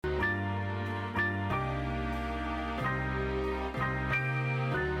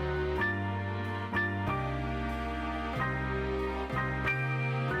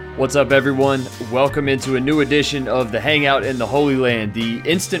What's up, everyone? Welcome into a new edition of the Hangout in the Holy Land, the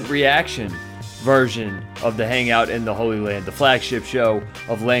instant reaction version of the Hangout in the Holy Land, the flagship show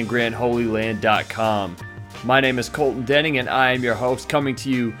of LandGrantHolyLand.com. My name is Colton Denning, and I am your host, coming to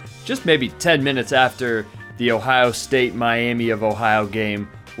you just maybe 10 minutes after the Ohio State-Miami of Ohio game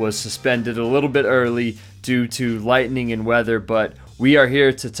was suspended a little bit early due to lightning and weather, but we are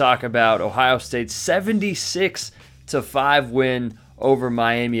here to talk about Ohio State's 76-5 win over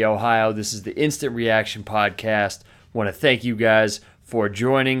Miami, Ohio. This is the Instant Reaction Podcast. Want to thank you guys for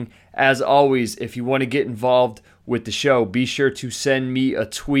joining. As always, if you want to get involved with the show, be sure to send me a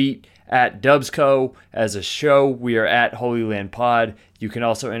tweet at Dubsco. As a show, we are at Holy Land Pod. You can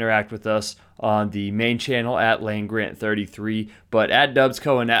also interact with us on the main channel at LandGrant33, but at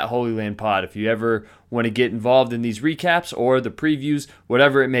Dubsco and at Holy Land Pod. If you ever want to get involved in these recaps or the previews,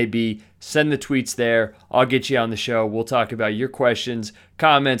 whatever it may be, send the tweets there. I'll get you on the show. We'll talk about your questions,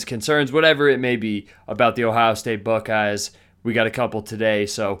 comments, concerns, whatever it may be about the Ohio State Buckeyes. We got a couple today,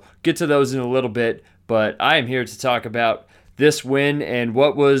 so get to those in a little bit, but I am here to talk about this win and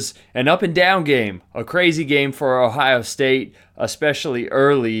what was an up and down game, a crazy game for Ohio State, especially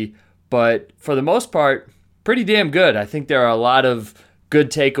early, but for the most part, pretty damn good. I think there are a lot of good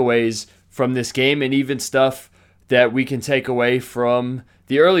takeaways from this game and even stuff that we can take away from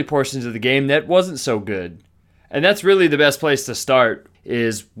the early portions of the game that wasn't so good. And that's really the best place to start,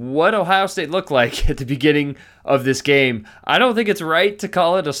 is what Ohio State looked like at the beginning of this game. I don't think it's right to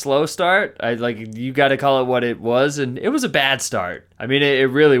call it a slow start. You got to call it what it was, and it was a bad start. I mean, it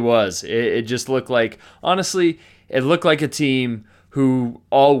really was. It just looked like, honestly, it looked like a team who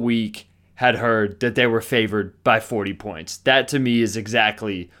all week had heard that they were favored by 40 points. That, to me, is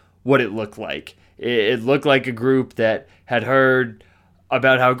exactly what it looked like. It looked like a group that had heard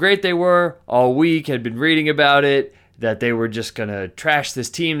about how great they were all week, had been reading about it, that they were just going to trash this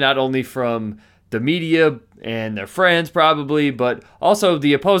team, not only from the media and their friends probably, but also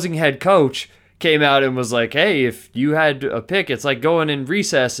the opposing head coach came out and was like, hey, if you had a pick, it's like going in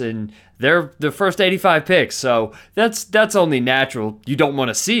recess and they're the first 85 picks. So that's only natural. You don't want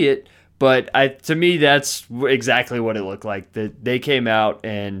to see it, but to me, that's exactly what it looked like. That they came out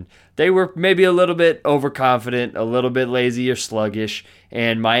and they were maybe a little bit overconfident, a little bit lazy or sluggish,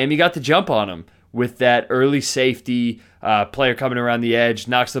 and Miami got the jump on them with that early safety player coming around the edge,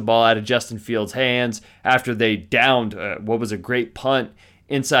 knocks the ball out of Justin Fields' hands after they downed what was a great punt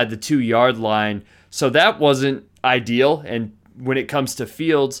inside the 2-yard line. So that wasn't ideal. And when it comes to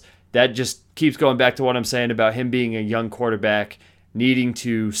Fields, that just keeps going back to what I'm saying about him being a young quarterback, needing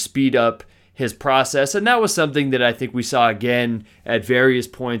to speed up his process. And that was something that I think we saw again at various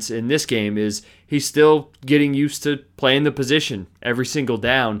points in this game, is he's still getting used to playing the position every single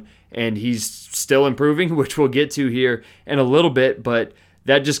down. And he's still improving, which we'll get to here in a little bit, but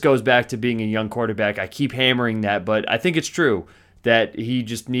that just goes back to being a young quarterback. I keep hammering that, but I think it's true that he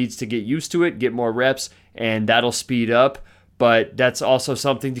just needs to get used to it, get more reps, and that'll speed up. But that's also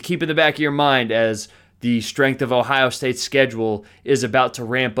something to keep in the back of your mind as the strength of Ohio State's schedule is about to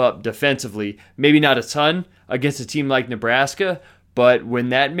ramp up defensively. Maybe not a ton against a team like Nebraska, but when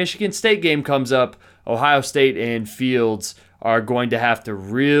that Michigan State game comes up, Ohio State and Fields are going to have to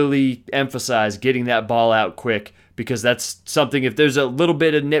really emphasize getting that ball out quick, because that's something, if there's a little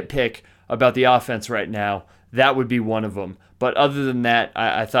bit of nitpick about the offense right now, that would be one of them. But other than that,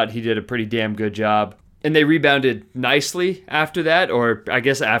 I thought he did a pretty damn good job. And they rebounded nicely after that, or I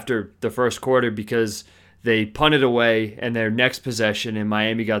guess after the first quarter, because they punted away and their next possession and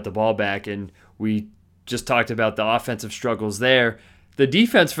Miami got the ball back, and we just talked about the offensive struggles there. The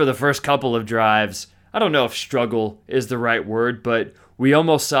defense for the first couple of drives, I don't know if struggle is the right word, but we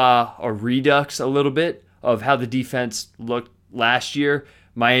almost saw a redux a little bit of how the defense looked last year.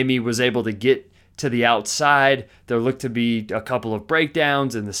 Miami was able to get to the outside. There looked to be a couple of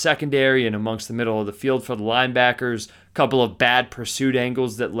breakdowns in the secondary and amongst the middle of the field for the linebackers, a couple of bad pursuit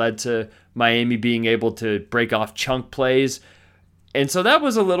angles that led to Miami being able to break off chunk plays. And so that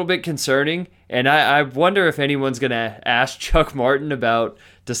was a little bit concerning, and I wonder if anyone's going to ask Chuck Martin about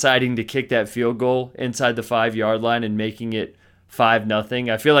deciding to kick that field goal inside the 5-yard line and making it 5-0.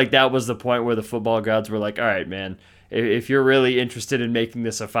 I feel like that was the point where the football gods were like, all right, man, if you're really interested in making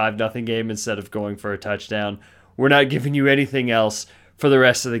this a 5-0 game instead of going for a touchdown, we're not giving you anything else for the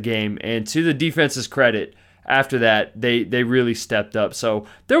rest of the game. And to the defense's credit, after that, they really stepped up. So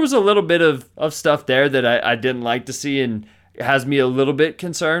there was a little bit of stuff there that I didn't like to see, and has me a little bit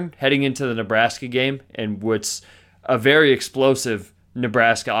concerned heading into the Nebraska game, and what's a very explosive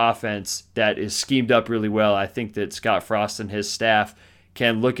Nebraska offense that is schemed up really well. I think that Scott Frost and his staff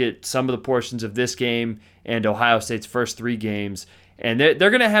can look at some of the portions of this game and Ohio State's first 3 games And they're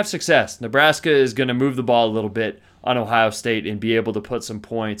going to have success. Nebraska is going to move the ball a little bit on Ohio State and be able to put some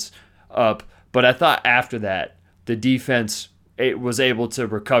points up. But I thought after that, the defense was able to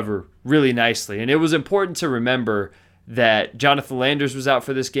recover really nicely. And it was important to remember that Jonathan Landers was out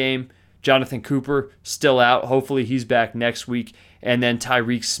for this game. Jonathan Cooper still out. Hopefully he's back next week. And then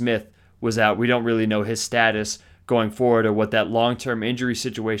Tyreek Smith was out. We don't really know his status going forward or what that long-term injury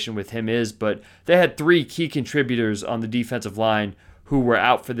situation with him is. But they had 3 key contributors on the defensive line who were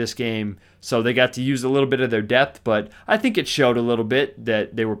out for this game. So they got to use a little bit of their depth. But I think it showed a little bit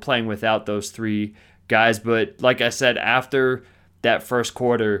that they were playing without those 3 guys. But like I said, after that first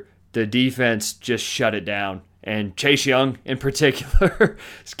quarter, the defense just shut it down. And Chase Young, in particular,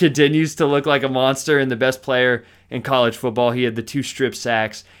 continues to look like a monster and the best player in college football. He had the 2 strip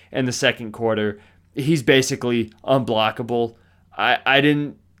sacks in the second quarter. He's basically unblockable. I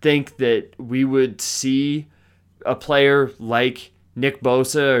didn't think that we would see a player like Nick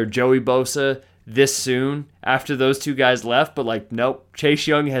Bosa or Joey Bosa this soon after those 2 guys left. But, nope, Chase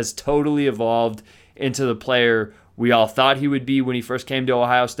Young has totally evolved into the player we all thought he would be when he first came to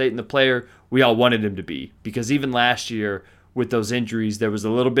Ohio State and the player we all wanted him to be. Because even last year with those injuries, there was a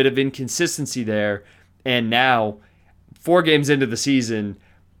little bit of inconsistency there. And now, 4 games into the season,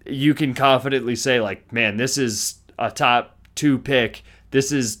 you can confidently say, man, this is a top 2 pick.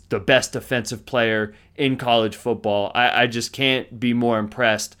 This is the best defensive player in college football. I just can't be more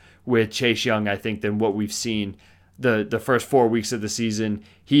impressed with Chase Young, I think, than what we've seen the first 4 weeks of the season.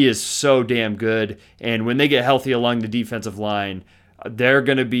 He is so damn good. And when they get healthy along the defensive line, they're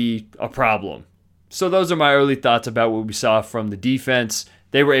going to be a problem. So those are my early thoughts about what we saw from the defense.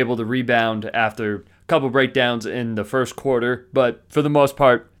 They were able to rebound after a couple breakdowns in the first quarter, but for the most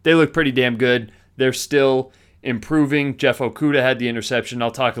part, they look pretty damn good. They're still improving. Jeff Okudah had the interception.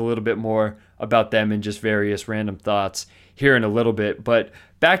 I'll talk a little bit more about them in just various random thoughts here in a little bit. But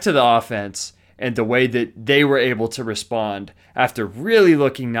back to the offense and the way that they were able to respond after really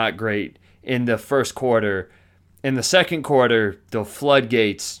looking not great in the first quarter. In the second quarter, the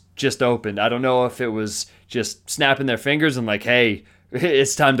floodgates just opened. I don't know if it was just snapping their fingers and hey,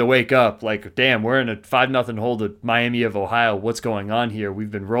 it's time to wake up. Damn, we're in a 5-0 hole to Miami of Ohio. What's going on here? We've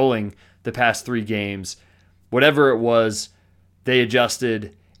been rolling the past 3 games. Whatever it was, they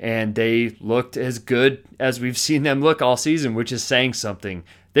adjusted and they looked as good as we've seen them look all season, which is saying something.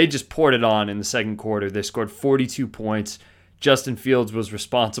 They just poured it on in the second quarter. They scored 42 points. Justin Fields was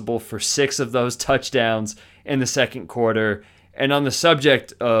responsible for 6 of those touchdowns in the second quarter. And on the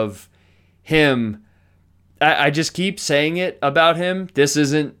subject of him, I just keep saying it about him. This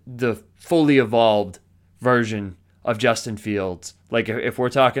isn't the fully evolved version of Justin Fields. If we're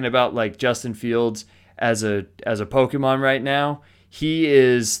talking about Justin Fields as a Pokemon right now, he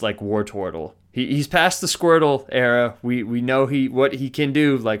is like Wartortle. He's past the Squirtle era. We know what he can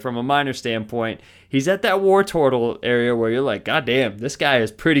do from a minor standpoint. He's at that Wartortle area where you're God damn, this guy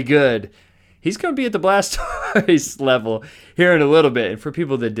is pretty good. He's going to be at the Blastoise level here in a little bit. And for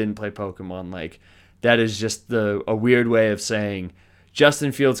people that didn't play Pokemon, that is just a weird way of saying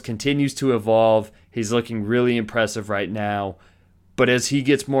Justin Fields continues to evolve. He's looking really impressive right now. But as he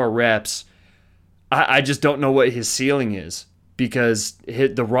gets more reps, I just don't know what his ceiling is because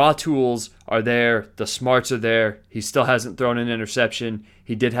the raw tools are there. The smarts are there. He still hasn't thrown an interception.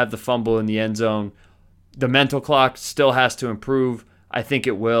 He did have the fumble in the end zone. The mental clock still has to improve. I think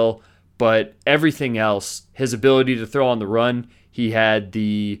it will. But everything else, his ability to throw on the run, he had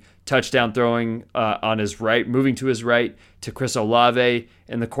the touchdown throwing on his right, moving to his right to Chris Olave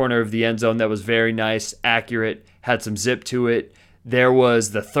in the corner of the end zone. That was very nice, accurate, had some zip to it. There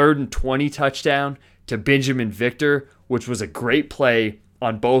was the 3rd and 20 touchdown to Benjamin Victor, which was a great play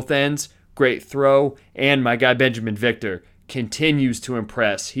on both ends, great throw, and my guy Benjamin Victor continues to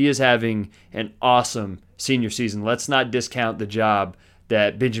impress. He is having an awesome senior season. Let's not discount the job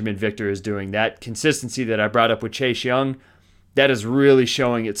that Benjamin Victor is doing. That consistency that I brought up with Chase Young, that is really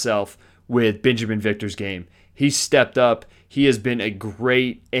showing itself with Benjamin Victor's game. He's stepped up. He has been a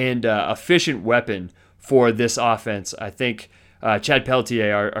great and efficient weapon for this offense. I think Chad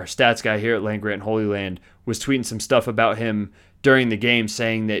Pelletier, our stats guy here at Land Grant Holy Land, was tweeting some stuff about him during the game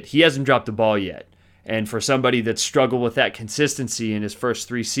saying that he hasn't dropped the ball yet. And for somebody that's struggled with that consistency in his first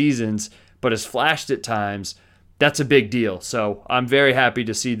 3 seasons, but has flashed at times, that's a big deal. So I'm very happy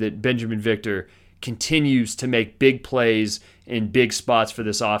to see that Benjamin Victor continues to make big plays in big spots for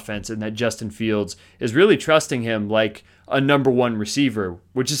this offense and that Justin Fields is really trusting him like a number 1 receiver,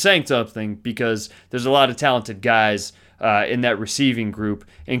 which is saying something because there's a lot of talented guys in that receiving group,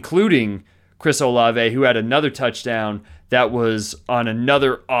 including Chris Olave, who had another touchdown that was on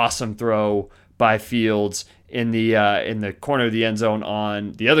another awesome throw by Fields in the corner of the end zone,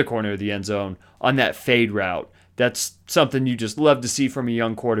 on the other corner of the end zone, on that fade route. That's something you just love to see from a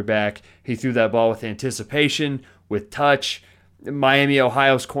young quarterback. He threw that ball with anticipation, with touch. Miami,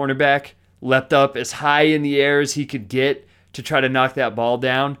 Ohio's cornerback leapt up as high in the air as he could get to try to knock that ball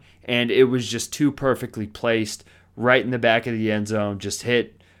down, and it was just too perfectly placed right in the back of the end zone. Just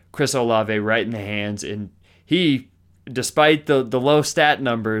hit Chris Olave right in the hands, and he, despite the low stat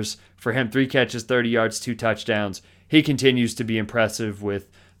numbers for him, 3 catches, 30 yards, 2 touchdowns, he continues to be impressive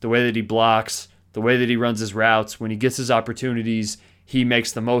with the way that he blocks, the way that he runs his routes. When he gets his opportunities, he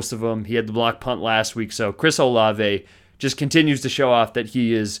makes the most of them. He had the block punt last week, so Chris Olave just continues to show off that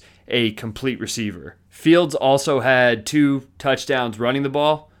he is a complete receiver. Fields also had 2 touchdowns running the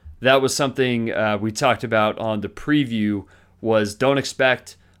ball. That was something we talked about on the preview, was don't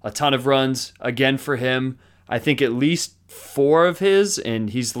expect a ton of runs again for him. I think at least 4 of his, and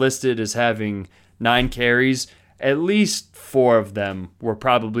he's listed as having 9 carries, at least 4 of them were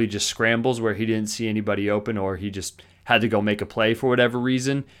probably just scrambles where he didn't see anybody open or he just had to go make a play for whatever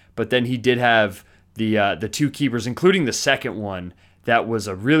reason. But then he did have the 2 keepers, including the second one. That was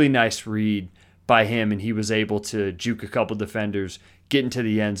a really nice read by him, and he was able to juke a couple defenders, get into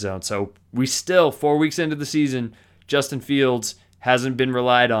the end zone. So we still, 4 weeks into the season, Justin Fields hasn't been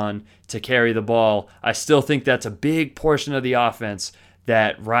relied on to carry the ball. I still think that's a big portion of the offense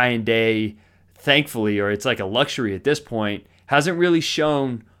that Ryan Day, thankfully, or it's like a luxury at this point, hasn't really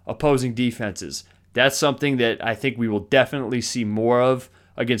shown opposing defenses. That's something that I think we will definitely see more of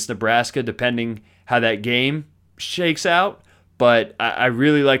against Nebraska, depending how that game shakes out. But I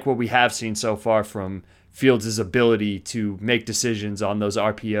really like what we have seen so far from Fields' ability to make decisions on those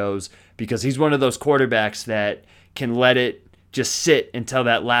RPOs, because he's one of those quarterbacks that can let it just sit until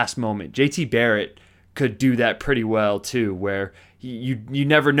that last moment. JT Barrett could do that pretty well too, where you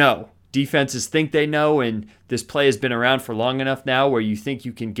never know. Defenses think they know, and this play has been around for long enough now where you think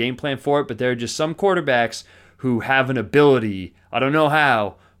you can game plan for it, but there are just some quarterbacks who have an ability, I don't know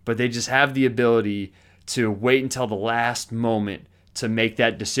how, but they just have the ability to wait until the last moment to make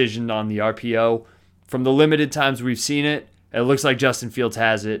that decision on the RPO. From the limited times we've seen it, it looks like Justin Fields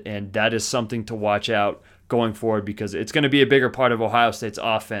has it, and that is something to watch out going forward, because it's going to be a bigger part of Ohio State's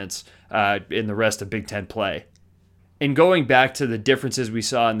offense in the rest of Big Ten play. And going back to the differences we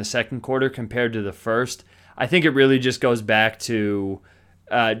saw in the second quarter compared to the first, I think it really just goes back to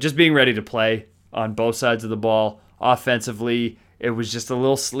just being ready to play on both sides of the ball. Offensively, it was just a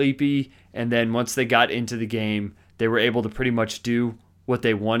little sleepy, and then once they got into the game, they were able to pretty much do what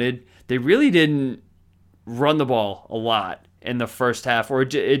they wanted. They really didn't run the ball a lot in the first half, or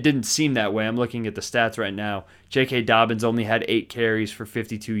it didn't seem that way. I'm looking at the stats right now. J.K. Dobbins only had 8 carries for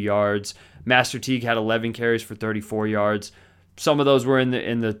 52 yards. Master Teague had 11 carries for 34 yards. Some of those were in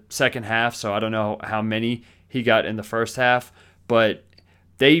the second half, so I don't know how many he got in the first half. But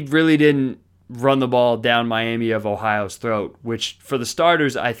they really didn't run the ball down Miami of Ohio's throat, which for the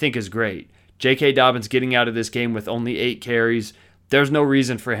starters I think is great. J.K. Dobbins getting out of this game with only 8 carries. There's no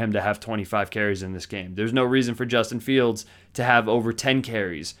reason for him to have 25 carries in this game. There's no reason for Justin Fields to have over 10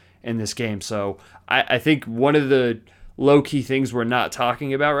 carries in this game. So I think one of the low-key things we're not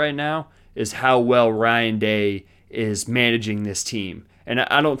talking about right now is how well Ryan Day is managing this team. And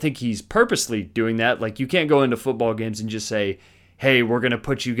I don't think he's purposely doing that. Like, you can't go into football games and just say, hey, we're going to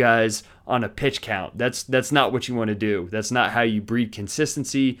put you guys on a pitch count. That's not what you want to do. That's not how you breed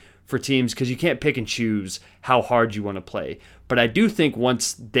consistency for teams, because you can't pick and choose how hard you want to play. But I do think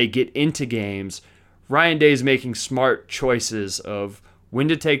once they get into games, Ryan Day is making smart choices of when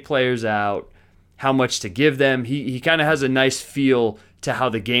to take players out, how much to give them. He kind of has a nice feel to how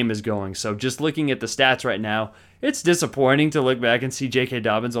the game is going. So just looking at the stats right now, it's disappointing to look back and see J.K.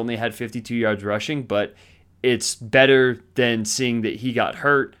 Dobbins only had 52 yards rushing, but it's better than seeing that he got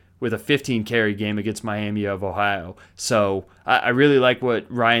hurt with a 15-carry game against Miami of Ohio. So I really like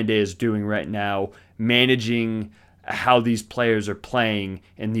what Ryan Day is doing right now, managing how these players are playing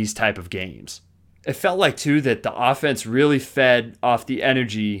in these type of games. It felt like, too, that the offense really fed off the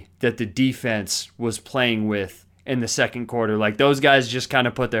energy that the defense was playing with in the second quarter. Like, those guys just kind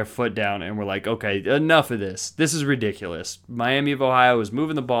of put their foot down and were like, okay, enough of this. This is ridiculous. Miami of Ohio was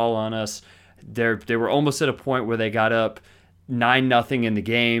moving the ball on us. They were almost at a point where they got up 9-0 in the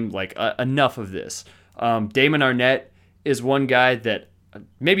game. Like, enough of this. Damon Arnett is one guy that,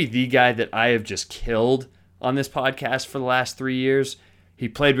 maybe the guy that I have just killed on this podcast for the last 3 years. He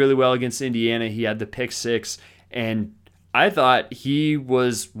played really well against Indiana. He had the pick 6, and I thought he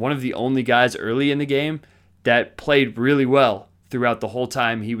was one of the only guys early in the game that played really well throughout the whole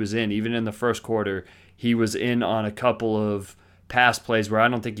time he was in. Even in the first quarter, he was in on a couple of pass plays where I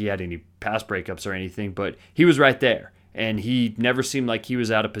don't think he had any pass breakups or anything, but he was right there. And he never seemed like he was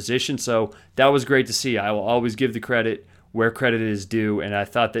out of position, so that was great to see. I will always give the credit where credit is due, and I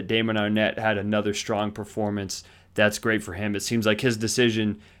thought that Damon Arnette had another strong performance. That's great for him. It seems like his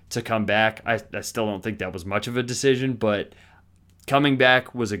decision to come back, I still don't think that was much of a decision, but coming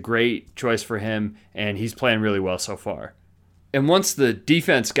back was a great choice for him, and he's playing really well so far. And once the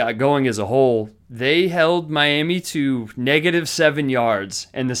defense got going as a whole, they held Miami to -7 yards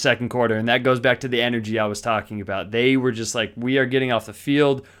in the second quarter, and that goes back to the energy I was talking about. They were just like, we are getting off the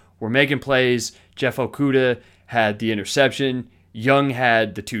field, we're making plays. Jeff Okudah had the interception. Young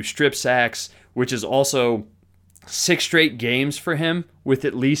had the 2 strip sacks, which is also 6 straight games for him with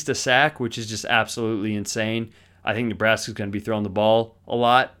at least a sack, which is just absolutely insane. I think Nebraska's going to be throwing the ball a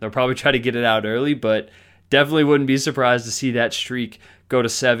lot. They'll probably try to get it out early, but definitely wouldn't be surprised to see that streak go to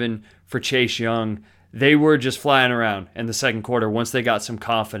 7 for Chase Young. They were just flying around in the second quarter once they got some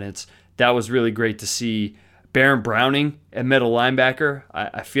confidence. That was really great to see. Baron Browning at middle linebacker.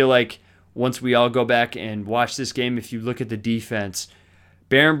 I feel like once we all go back and watch this game, if you look at the defense,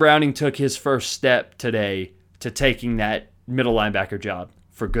 Baron Browning took his first step today to taking that middle linebacker job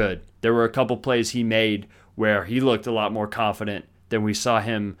for good. There were a couple plays he made where he looked a lot more confident than we saw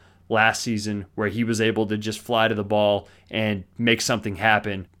him last season, where he was able to just fly to the ball and make something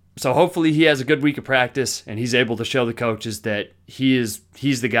happen. So hopefully he has a good week of practice and he's able to show the coaches that he's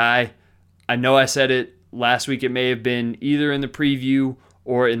the guy. I know I said it last week. It may have been either in the preview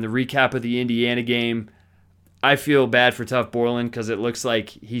or in the recap of the Indiana game. I feel bad for Tuf Borland because it looks like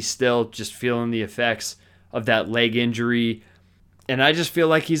he's still just feeling the effects of that leg injury. And I just feel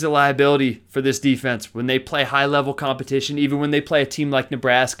like he's a liability for this defense. When they play high-level competition, even when they play a team like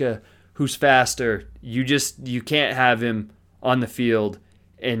Nebraska who's faster, you can't have him on the field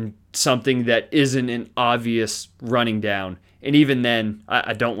in something that isn't an obvious running down. And even then,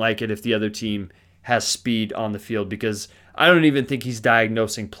 I don't like it if the other team has speed on the field, because I don't even think he's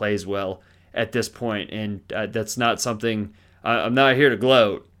diagnosing plays well at this point. And that's not something – I'm not here to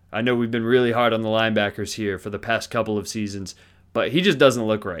gloat. I know we've been really hard on the linebackers here for the past couple of seasons, but he just doesn't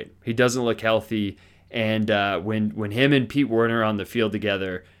look right. He doesn't look healthy, and when him and Pete Werner are on the field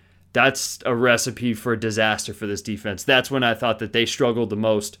together, that's a recipe for disaster for this defense. That's when I thought that they struggled the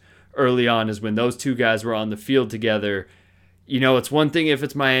most early on, is when those two guys were on the field together. You know, it's one thing if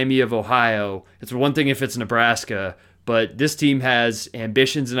it's Miami of Ohio, it's one thing if it's Nebraska, but this team has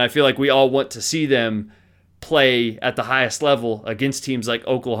ambitions, and I feel like we all want to see them play at the highest level against teams like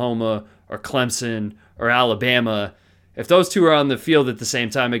Oklahoma or Clemson or Alabama. If those two are on the field at the same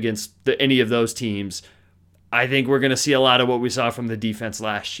time against any of those teams, I think we're going to see a lot of what we saw from the defense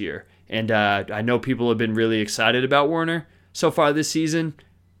last year. And I know people have been really excited about Werner so far this season.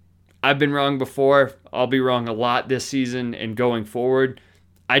 I've been wrong before. I'll be wrong a lot this season and going forward.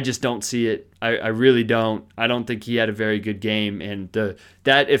 I just don't see it. I really don't. I don't think he had a very good game. And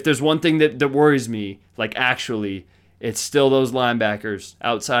that if there's one thing that worries me, like actually, it's still those linebackers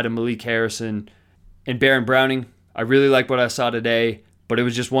outside of Malik Harrison and Baron Browning. I really like what I saw today, but it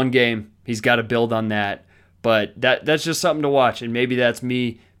was just one game. He's got to build on that. But that's just something to watch, and maybe that's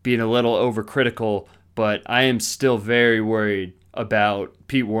me being a little overcritical, but I am still very worried about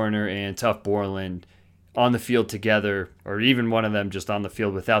Pete Werner and Tuf Borland on the field together, or even one of them just on the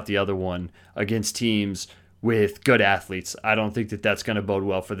field without the other one against teams with good athletes. I don't think that that's going to bode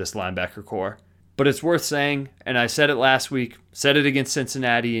well for this linebacker core. But it's worth saying, and I said it last week, said it against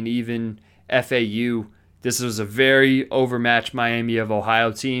Cincinnati and even FAU, this was a very overmatched Miami of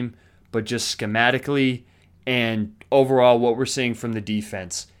Ohio team, but just schematically and overall what we're seeing from the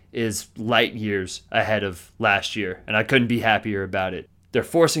defense is light years ahead of last year, and I couldn't be happier about it. They're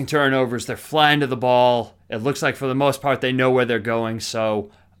forcing turnovers, they're flying to the ball. It looks like for the most part they know where they're going, so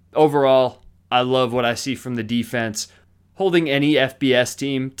overall, I love what I see from the defense. Holding any FBS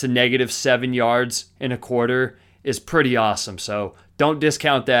team to -7 yards in a quarter is pretty awesome, so don't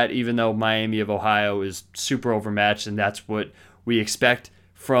discount that, even though Miami of Ohio is super overmatched, and that's what we expect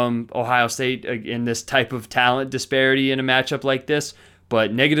from Ohio State in this type of talent disparity in a matchup like this.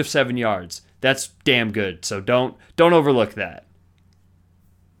 But -7 yards, that's damn good, so don't overlook that.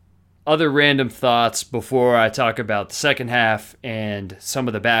 Other random thoughts before I talk about the second half and some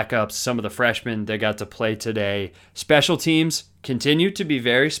of the backups, some of the freshmen that got to play today. Special teams continue to be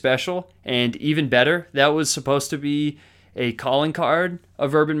very special and even better. That was supposed to be a calling card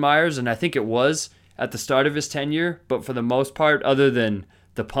of Urban Meyer's, and I think it was at the start of his tenure, but for the most part, other than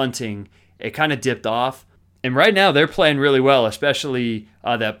the punting, it kind of dipped off. And right now they're playing really well, especially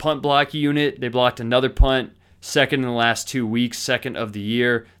that punt block unit. They blocked another punt, second in the last 2 weeks, second of the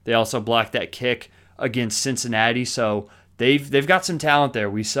year. They also blocked that kick against Cincinnati, so they've got some talent there.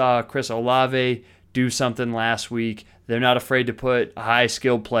 We saw Chris Olave do something last week. They're not afraid to put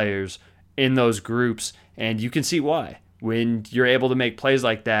high-skilled players in those groups, and you can see why. When you're able to make plays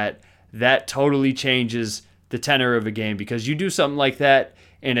like that, that totally changes the tenor of a game, because you do something like that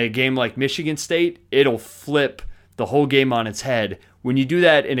in a game like Michigan State, it'll flip the whole game on its head. When you do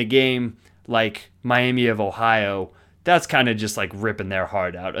that in a game like Miami of Ohio, that's kind of just like ripping their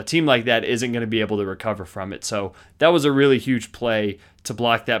heart out. A team like that isn't going to be able to recover from it. So that was a really huge play to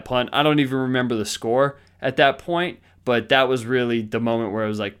block that punt. I don't even remember the score at that point, but that was really the moment where I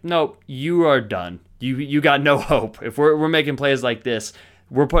was like, nope, you are done. You got no hope. If we're making plays like this,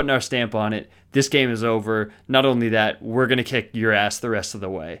 we're putting our stamp on it. This game is over. Not only that, we're going to kick your ass the rest of the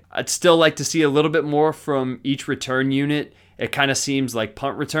way. I'd still like to see a little bit more from each return unit. It kind of seems like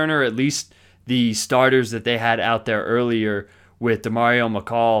punt returner, at least the starters that they had out there earlier with Demario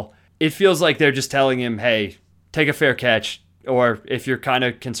McCall, it feels like they're just telling him, hey, take a fair catch, or if you're kind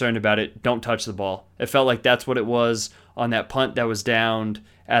of concerned about it, don't touch the ball. It felt like that's what it was on that punt that was downed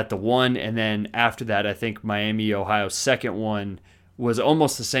at the 1, and then after that, I think Miami, Ohio's second one was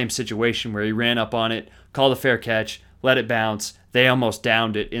almost the same situation where he ran up on it, called a fair catch, let it bounce. They almost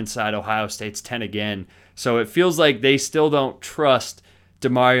downed it inside Ohio State's 10 again. So it feels like they still don't trust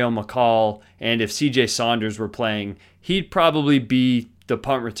Demario McCall, and if CJ Saunders were playing, he'd probably be the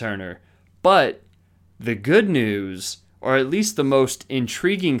punt returner. But the good news, or at least the most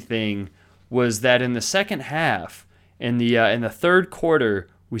intriguing thing, was that in the second half, in the third quarter,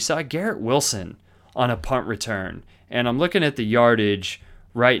 we saw Garrett Wilson on a punt return. And I'm looking at the yardage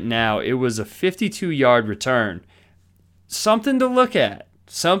right now. It was a 52-yard return. Something to look at.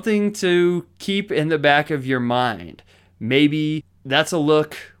 Something to keep in the back of your mind. Maybe that's a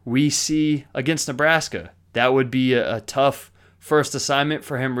look we see against Nebraska. That would be a tough first assignment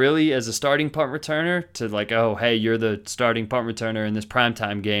for him, really, as a starting punt returner, to like, oh, hey, you're the starting punt returner in this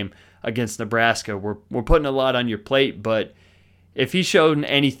primetime game against Nebraska. We're putting a lot on your plate, but if he showed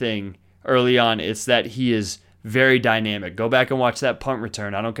anything early on, it's that he is very dynamic. Go back and watch that punt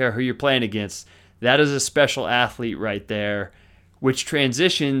return. I don't care who you're playing against. That is a special athlete right there, which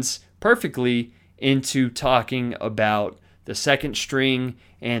transitions perfectly into talking about the second string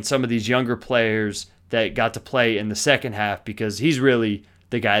and some of these younger players that got to play in the second half, because he's really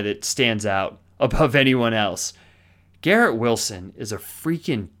the guy that stands out above anyone else. Garrett Wilson is a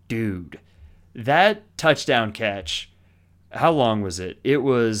freaking dude. That touchdown catch, how long was it? It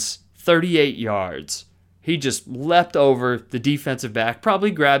was 38 yards. He just leapt over the defensive back,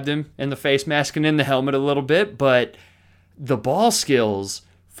 probably grabbed him in the face mask and in the helmet a little bit, but the ball skills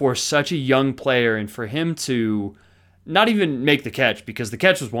for such a young player, and for him to not even make the catch, because the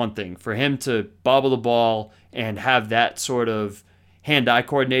catch was one thing, for him to bobble the ball and have that sort of hand-eye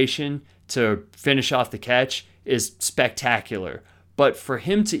coordination to finish off the catch is spectacular. But for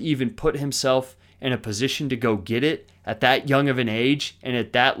him to even put himself in a position to go get it at that young of an age and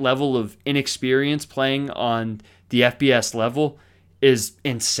at that level of inexperience playing on the FBS level is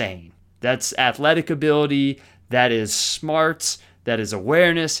insane. That's athletic ability, that is smarts, that is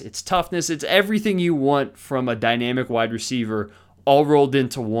awareness, it's toughness, it's everything you want from a dynamic wide receiver all rolled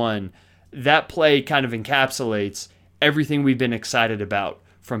into one. That play kind of encapsulates everything we've been excited about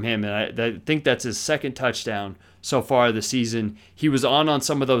from him, and I think that's his second touchdown so far this season. He was on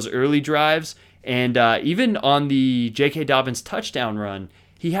some of those early drives, and even on the J.K. Dobbins touchdown run,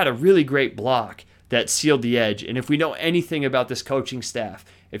 he had a really great block that sealed the edge. And if we know anything about this coaching staff,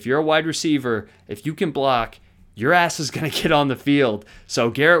 if you're a wide receiver, if you can block, your ass is going to get on the field. So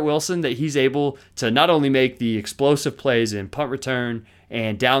Garrett Wilson, that he's able to not only make the explosive plays in punt return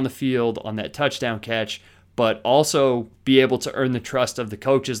and down the field on that touchdown catch, but also be able to earn the trust of the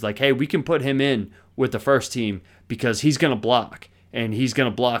coaches. Like, hey, we can put him in with the first team because he's going to block, and he's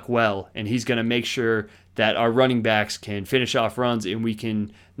going to block well, and he's going to make sure that our running backs can finish off runs, and we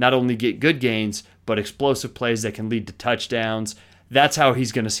can not only get good gains, but explosive plays that can lead to touchdowns. That's how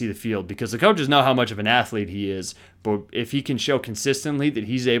he's going to see the field, because the coaches know how much of an athlete he is. But if he can show consistently that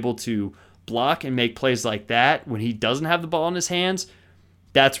he's able to block and make plays like that when he doesn't have the ball in his hands,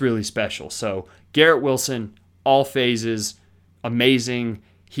 that's really special. So Garrett Wilson, all phases, amazing.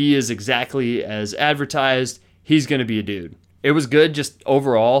 He is exactly as advertised. He's going to be a dude. It was good just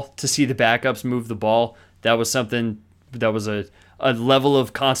overall to see the backups move the ball. That was something that was a level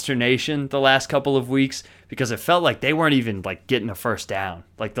of consternation the last couple of weeks, because it felt like they weren't even like getting a first down.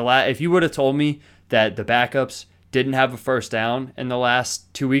 Like if you would have told me that the backups didn't have a first down in the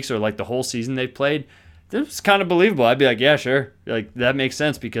last 2 weeks, or like the whole season they've played, this was kind of believable. I'd be like, yeah, sure. Like that makes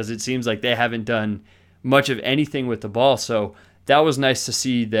sense, because it seems like they haven't done much of anything with the ball. So that was nice to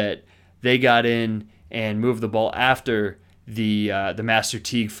see that they got in and moved the ball after the Master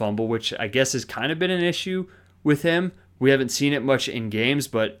Teague fumble, which I guess has kind of been an issue with him. We haven't seen it much in games,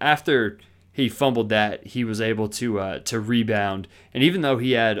 but after he fumbled that, he was able to rebound. And even though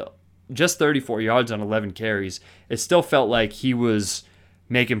he had just 34 yards on 11 carries, it still felt like he was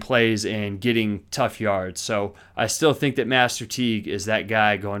making plays and getting tough yards. So I still think that Master Teague is that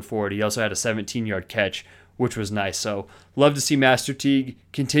guy going forward. He also had a 17-yard catch, which was nice. So love to see Master Teague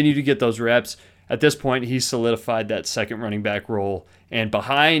continue to get those reps. At this point, he's solidified that second running back role. And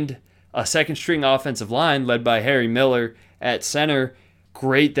behind a second-string offensive line led by Harry Miller at center,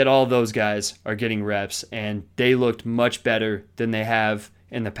 great that all those guys are getting reps, and they looked much better than they have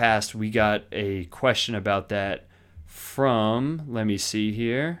in the past. We got a question about that from, let me see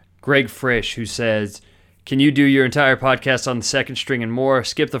here, Greg Frisch, who says, can you do your entire podcast on the second string and more?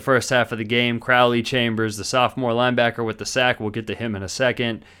 Skip the first half of the game. Crowley Chambers, the sophomore linebacker with the sack. We'll get to him in a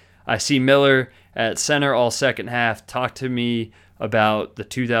second. I see Miller at center all second half. Talk to me about the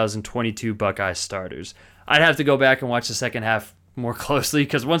 2022 Buckeye starters. I'd have to go back and watch the second half more closely,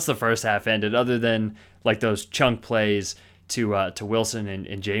 because once the first half ended, other than like those chunk plays to Wilson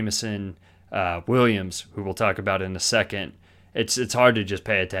and Jameson Williams, who we'll talk about in a second, it's hard to just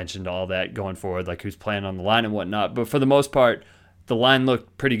pay attention to all that going forward, like who's playing on the line and whatnot. But for the most part, the line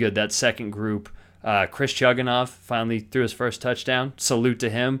looked pretty good. That second group, Chris Chugunov finally threw his first touchdown. Salute to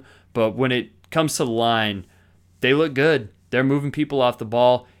him. But when it comes to the line, they look good. They're moving people off the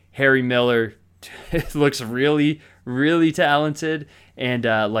ball. Harry Miller looks really, really talented and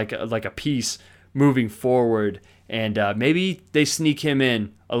like a piece moving forward. And maybe they sneak him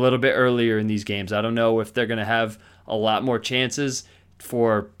in a little bit earlier in these games. I don't know if they're going to have a lot more chances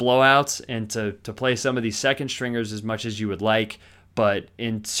for blowouts and to play some of these second stringers as much as you would like. But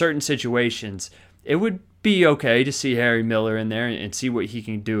in certain situations, it would be okay to see Harry Miller in there and see what he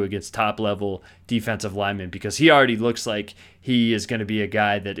can do against top-level defensive linemen, because he already looks like he is going to be a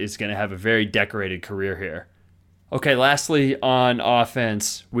guy that is going to have a very decorated career here. Okay, lastly, on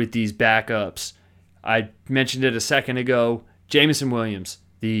offense with these backups, I mentioned it a second ago, Jameson Williams,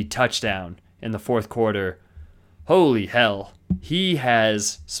 the touchdown in the fourth quarter. Holy hell, he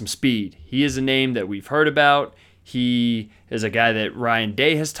has some speed. He is a name that we've heard about. He is a guy that Ryan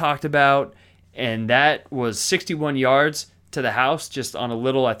Day has talked about. And that was 61 yards to the house, just on a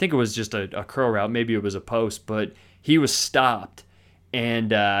little, I think it was just a curl route. Maybe it was a post, but he was stopped.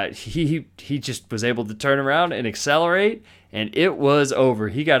 And he just was able to turn around and accelerate, and it was over.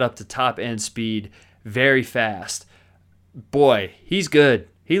 He got up to top end speed very fast. Boy, he's good.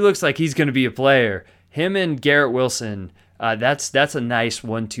 He looks like he's going to be a player. Him and Garrett Wilson, that's a nice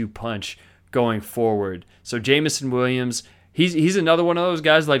 1-2 punch going forward. So Jameson Williams, he's another one of those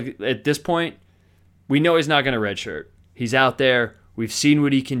guys, like at this point, we know he's not going to redshirt. He's out there. We've seen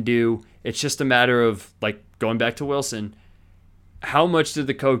what he can do. It's just a matter of, like, going back to Wilson, how much do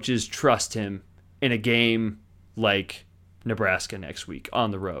the coaches trust him in a game like Nebraska next week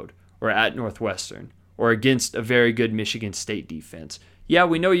on the road, or at Northwestern, or against a very good Michigan State defense? Yeah,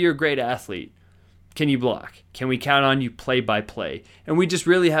 we know you're a great athlete. Can you block? Can we count on you play by play? And we just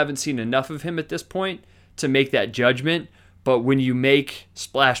really haven't seen enough of him at this point to make that judgment. But when you make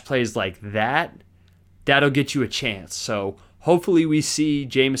splash plays like that, that'll get you a chance. So hopefully we see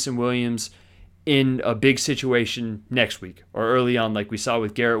Jameson Williams in a big situation next week or early on, like we saw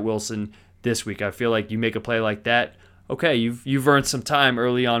with Garrett Wilson this week. I feel like you make a play like that, okay, you've earned some time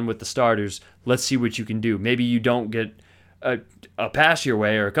early on with the starters. Let's see what you can do. Maybe you don't get a pass your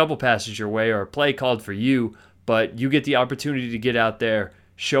way or a couple passes your way or a play called for you, but you get the opportunity to get out there,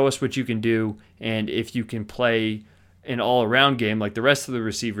 show us what you can do, and if you can play an all-around game like the rest of the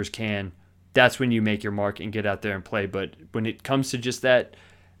receivers can, that's when you make your mark and get out there and play. But when it comes to just that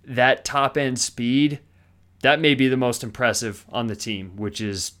top-end speed, that may be the most impressive on the team, which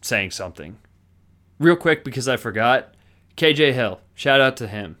is saying something. Real quick, because I forgot, KJ Hill, shout out to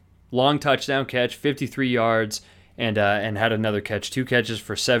him. Long touchdown catch, 53 yards, and had another catch, 2 catches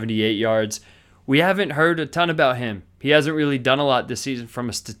for 78 yards. We haven't heard a ton about him. He hasn't really done a lot this season from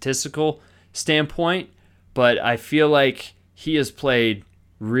a statistical standpoint, but I feel like he has played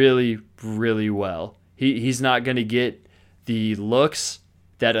really, really well. He's not going to get the looks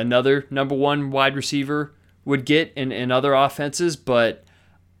that another number one wide receiver would get in other offenses, but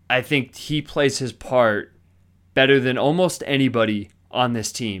I think he plays his part better than almost anybody on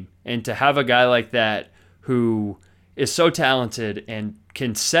this team. And to have a guy like that who is so talented and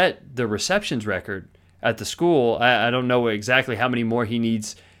can set the receptions record at the school, I don't know exactly how many more he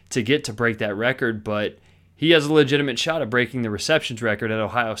needs to get to break that record, but he has a legitimate shot at breaking the receptions record at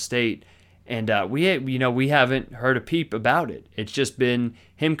Ohio State. And we haven't heard a peep about it. It's just been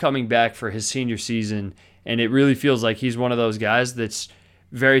him coming back for his senior season And it really feels like he's one of those guys that's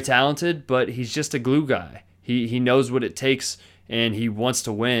very talented, but he's just a glue guy. He knows what it takes, and he wants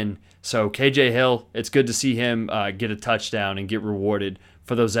to win. So KJ Hill, it's good to see him get a touchdown and get rewarded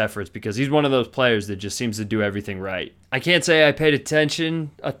for those efforts, because he's one of those players that just seems to do everything right. I can't say I paid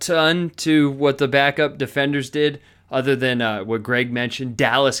attention a ton to what the backup defenders did, other than what Greg mentioned.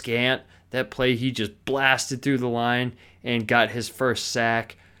 Dallas Gant, that play, he just blasted through the line and got his first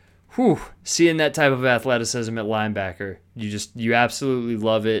sack. Whew, seeing that type of athleticism at linebacker, you absolutely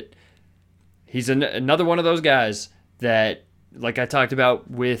love it. He's another one of those guys that, like I talked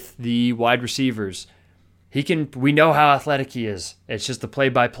about with the wide receivers, we know how athletic he is. It's just the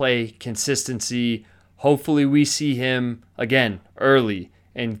play-by-play consistency. Hopefully we see him again early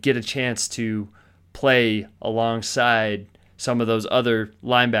and get a chance to play alongside some of those other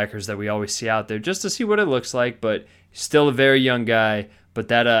linebackers that we always see out there, just to see what it looks like. But still a very young guy. But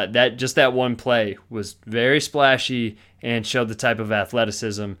that one play was very splashy and showed the type of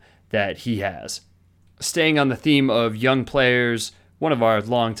athleticism that he has. Staying on the theme of young players, one of our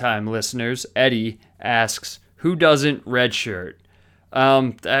longtime listeners, Eddie, asks, who doesn't redshirt?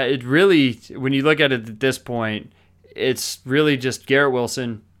 It really, when you look at it at this point, it's really just Garrett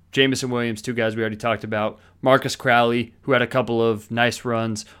Wilson, Jameson Williams, two guys we already talked about, Marcus Crowley, who had a couple of nice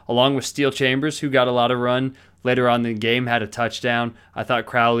runs, along with Steel Chambers, who got a lot of run later on in the game, had a touchdown. I thought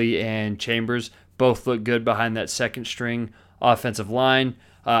Crowley and Chambers both looked good behind that second string offensive line.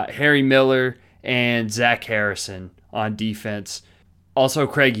 Harry Miller and Zach Harrison on defense. Also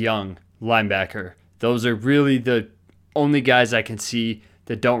Craig Young, linebacker. Those are really the only guys I can see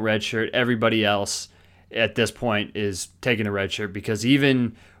that don't redshirt. Everybody else at this point is taking a redshirt, because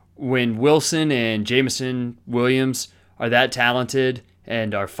even when Wilson and Jameson Williams are that talented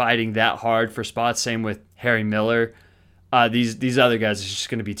and are fighting that hard for spots, same with Harry Miller, these other guys, it's just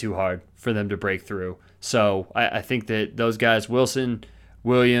going to be too hard for them to break through. So I think that those guys, Wilson,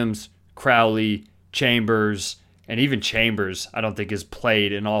 Williams, Crowley, Chambers, and even Chambers, I don't think has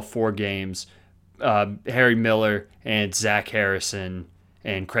played in all 4 games. Harry Miller and Zach Harrison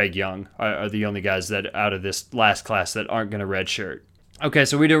and Craig Young are the only guys that out of this last class that aren't going to redshirt. Okay,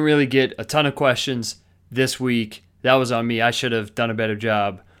 so we didn't really get a ton of questions this week. That was on me. I should have done a better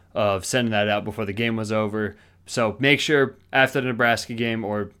job of sending that out before the game was over. So make sure after the Nebraska game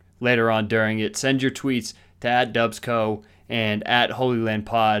or later on during it, send your tweets to @DubsCo and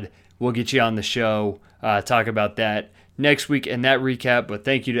 @HolyLandPod. We'll get you on the show, talk about that next week and that recap. But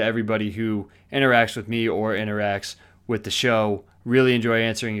thank you to everybody who interacts with me or interacts with the show. Really enjoy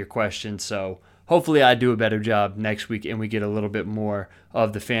answering your questions. So hopefully I do a better job next week and we get a little bit more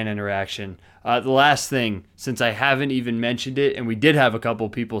of the fan interaction. The last thing, since I haven't even mentioned it, and we did have a couple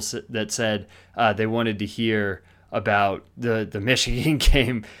people that said they wanted to hear about the Michigan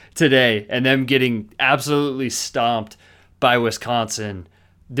game today and them getting absolutely stomped by Wisconsin.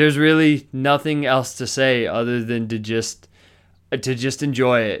 There's really nothing else to say other than to just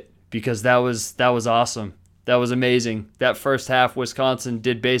enjoy it, because that was awesome. That was amazing. That first half, Wisconsin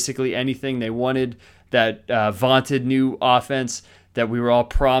did basically anything they wanted. That vaunted new offense that we were all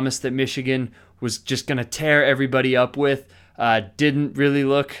promised that Michigan was just going to tear everybody up with didn't really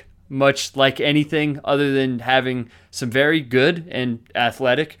look much like anything other than having some very good and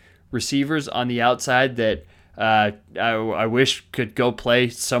athletic receivers on the outside that I wish could go play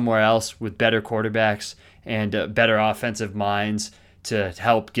somewhere else with better quarterbacks and better offensive minds to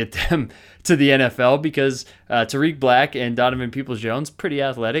help get them to the NFL, because Tariq Black and Donovan Peoples-Jones, pretty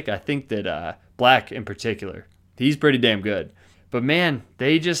athletic. I think that Black in particular, he's pretty damn good. But man,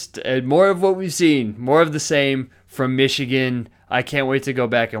 they just, more of what we've seen, more of the same from Michigan. I can't wait to go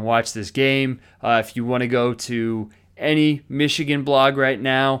back and watch this game. If you want to go to any Michigan blog right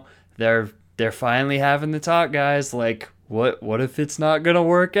now, they're finally having the talk, guys. Like, what if it's not going to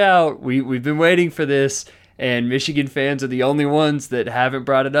work out? We've been waiting for this. And Michigan fans are the only ones that haven't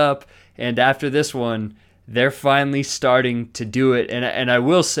brought it up. And after this one, they're finally starting to do it. And I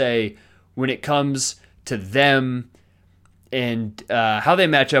will say, when it comes to them and how they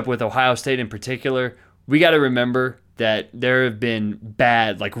match up with Ohio State in particular, we got to remember that there have been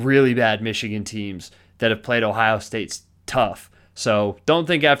bad, like really bad Michigan teams that have played Ohio State's tough. So don't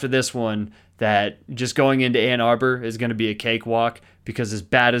think after this one that just going into Ann Arbor is going to be a cakewalk, because as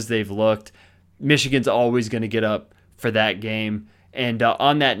bad as they've looked, Michigan's always going to get up for that game. And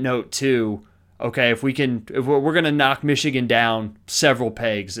on that note too, okay, if we're going to knock Michigan down several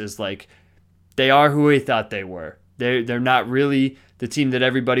pegs, is like they are who we thought they were. They're not really the team that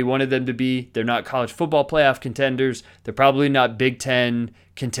everybody wanted them to be. They're not college football playoff contenders. They're probably not Big Ten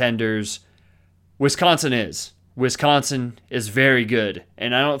contenders. Wisconsin is. Wisconsin is very good.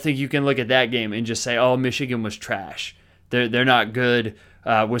 And I don't think you can look at that game and just say, oh, Michigan was trash. They're not good.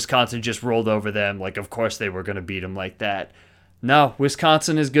 Wisconsin just rolled over them. Like, of course they were going to beat them like that. No,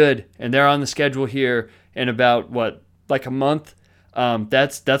 Wisconsin is good, and they're on the schedule here in about, like a month.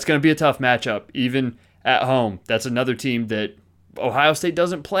 That's going to be a tough matchup, even at home. That's another team that Ohio State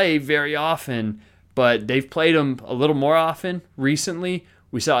doesn't play very often, but they've played them a little more often recently.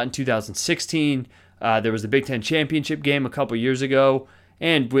 We saw it in 2016. There was the Big Ten championship game a couple years ago,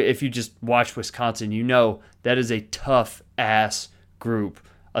 and if you just watch Wisconsin, you know that is a tough-ass group,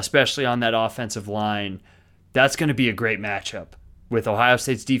 especially on that offensive line. That's going to be a great matchup with Ohio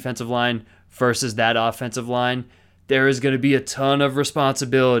State's defensive line versus that offensive line. There is going to be a ton of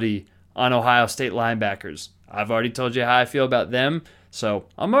responsibility on Ohio State linebackers. I've already told you how I feel about them, so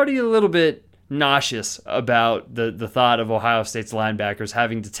I'm already a little bit nauseous about the thought of Ohio State's linebackers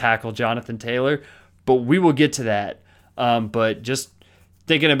having to tackle Jonathan Taylor, but we will get to that. But just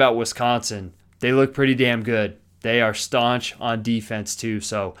thinking about Wisconsin, they look pretty damn good. They are staunch on defense too,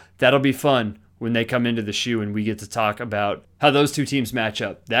 so that'll be fun when they come into the shoe and we get to talk about how those two teams match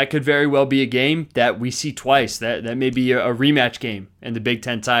up. That could very well be a game that we see twice. That may be a rematch game in the Big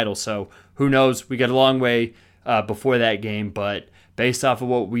Ten title. So who knows? We got a long way before that game, but based off of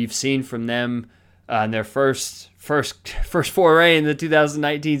what we've seen from them in their first foray in the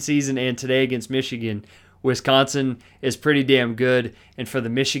 2019 season and today against Michigan, Wisconsin is pretty damn good. And for the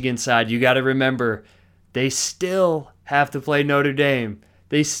Michigan side, you got to remember they still have to play Notre Dame.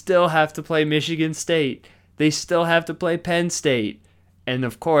 They still have to play Michigan State. They still have to play Penn State. And,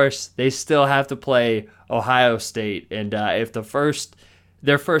 of course, they still have to play Ohio State. And if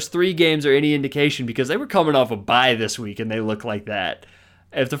their first three games are any indication, because they were coming off a bye this week and they look like that,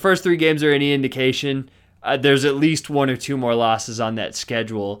 if the first three games are any indication, there's at least one or two more losses on that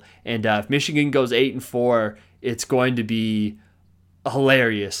schedule. And if Michigan goes 8-4, it's going to be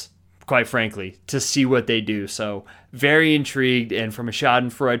hilarious, quite frankly, to see what they do. So very intrigued, and from a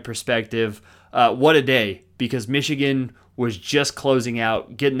Schadenfreude perspective, what a day, because Michigan was just closing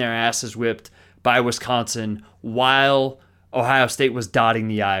out, getting their asses whipped by Wisconsin while Ohio State was dotting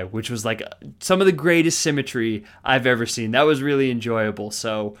the I, which was like some of the greatest symmetry I've ever seen. That was really enjoyable.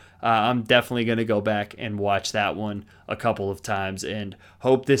 So I'm definitely going to go back and watch that one a couple of times and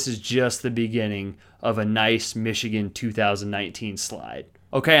hope this is just the beginning of a nice Michigan 2019 slide.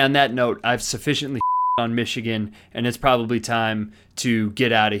 Okay, on that note, I've sufficiently on Michigan, and it's probably time to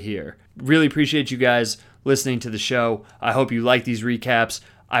get out of here. Really appreciate you guys listening to the show. I hope you like these recaps.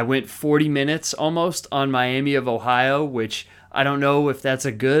 I went 40 minutes almost on Miami of Ohio, which I don't know if that's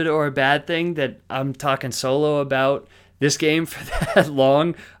a good or a bad thing that I'm talking solo about this game for that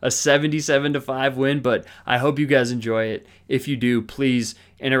long, a 77-5 win, but I hope you guys enjoy it. If you do, please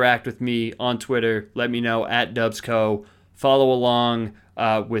interact with me on Twitter. Let me know at Dubsco. Follow along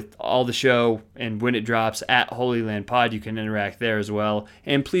with all the show, and when it drops at Holy Land Pod, you can interact there as well.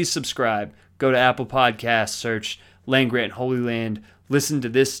 And please subscribe. Go to Apple Podcasts, search Land Grant Holy Land. Listen to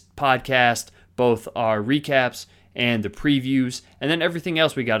this podcast, both our recaps and the previews, and then everything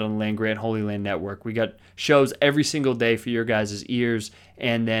else we got on the Land Grant Holy Land Network. We got shows every single day for your guys' ears,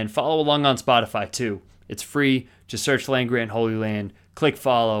 and then follow along on Spotify too. It's free. Just search Land Grant Holy Land, click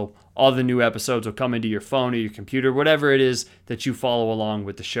follow. All the new episodes will come into your phone or your computer, whatever it is that you follow along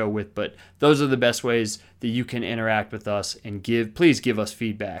with the show with. But those are the best ways that you can interact with us, and please give us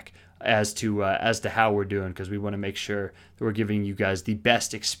feedback as to how we're doing, because we want to make sure that we're giving you guys the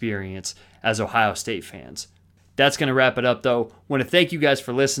best experience as Ohio State fans. That's going to wrap it up, though. Want to thank you guys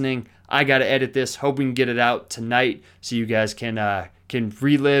for listening. I got to edit this. Hope we can get it out tonight so you guys can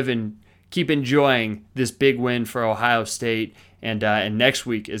relive and keep enjoying this big win for Ohio State. And next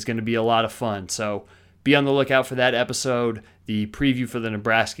week is going to be a lot of fun. So be on the lookout for that episode. The preview for the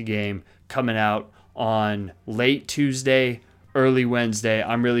Nebraska game coming out on late Tuesday, early Wednesday.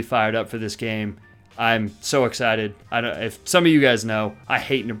 I'm really fired up for this game. I'm so excited. If some of you guys know, I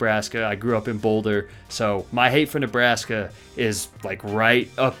hate Nebraska. I grew up in Boulder, so my hate for Nebraska is like right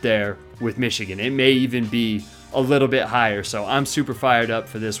up there with Michigan. It may even be a little bit higher, so I'm super fired up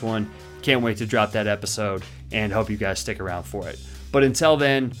for this one. Can't wait to drop that episode, and hope you guys stick around for it. But until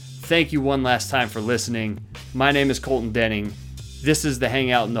then, thank you one last time for listening. My name is Colton Denning. This is the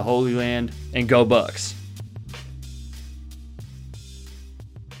Hangout in the Holy Land, and go Bucks.